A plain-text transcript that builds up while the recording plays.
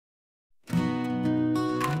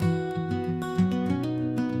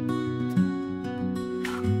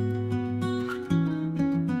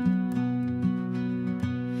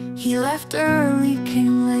He left early,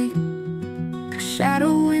 came late, a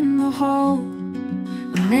shadow in the hall,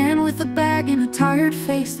 a man with a bag and a tired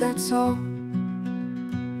face, that's all.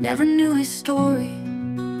 Never knew his story,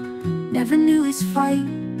 never knew his fight.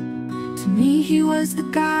 To me he was the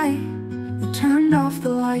guy who turned off the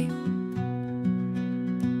light.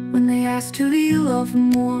 When they asked who do you love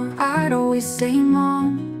more, I'd always say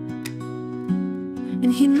Mom,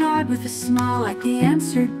 and he'd nod with a smile like the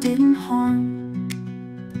answer didn't harm.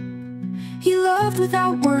 He loved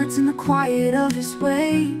without words in the quiet of his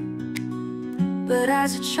way, but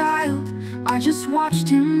as a child, I just watched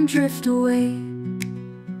him drift away.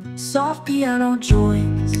 Soft piano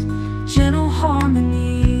joys, gentle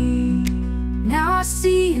harmony. Now I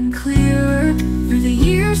see him clearer, through the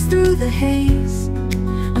years, through the haze.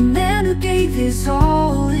 A man who gave his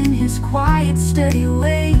all in his quiet, steady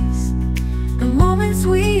ways. The moments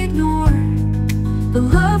we ignored, the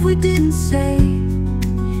love we didn't say.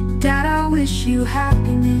 Dad, I wish you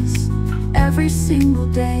happiness every single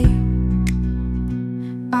day.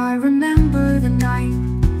 I remember the night,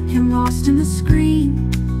 him lost in the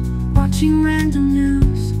screen, watching random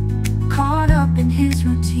news, caught up in his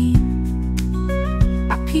routine.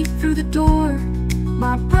 I peeked through the door,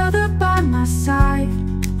 my brother by my side.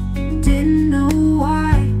 Didn't know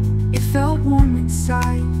why, it felt warm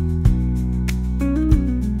inside.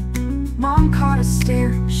 Mom caught a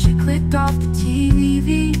stare, she clicked off the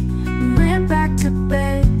TV, and ran back to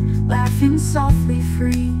bed, laughing softly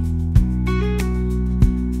free.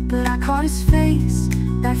 But I caught his face,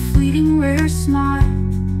 that fleeting rare smile,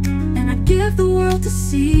 and I'd give the world to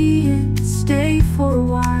see it stay for a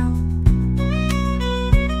while.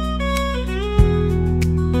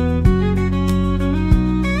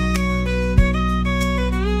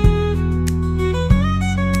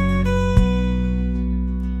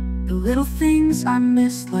 The little things I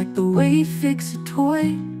missed, like the way he fixed a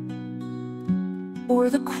toy, or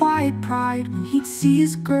the quiet pride when he'd see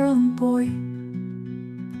his girl and boy.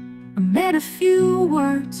 I met a few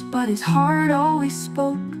words, but his heart always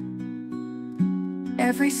spoke.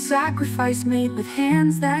 Every sacrifice made with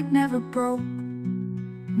hands that never broke.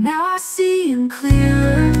 Now I see him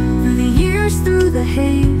clearer, through the years, through the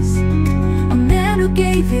haze. A man who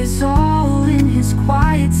gave his all in his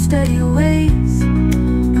quiet, steady ways.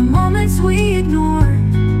 The moments we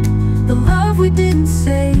ignored, the love we didn't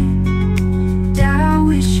say. Dad, I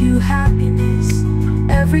wish you happiness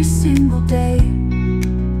every single day.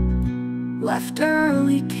 Left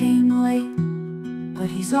early, came late, but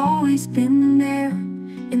he's always been there,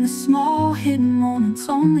 in the small hidden moments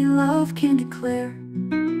only love can declare.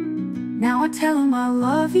 Now I tell him I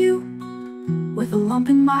love you, with a lump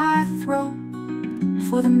in my throat,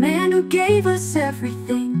 for the man who gave us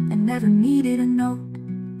everything and never needed a note.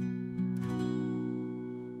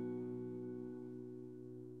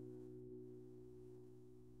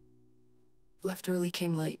 Left early,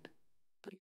 came late.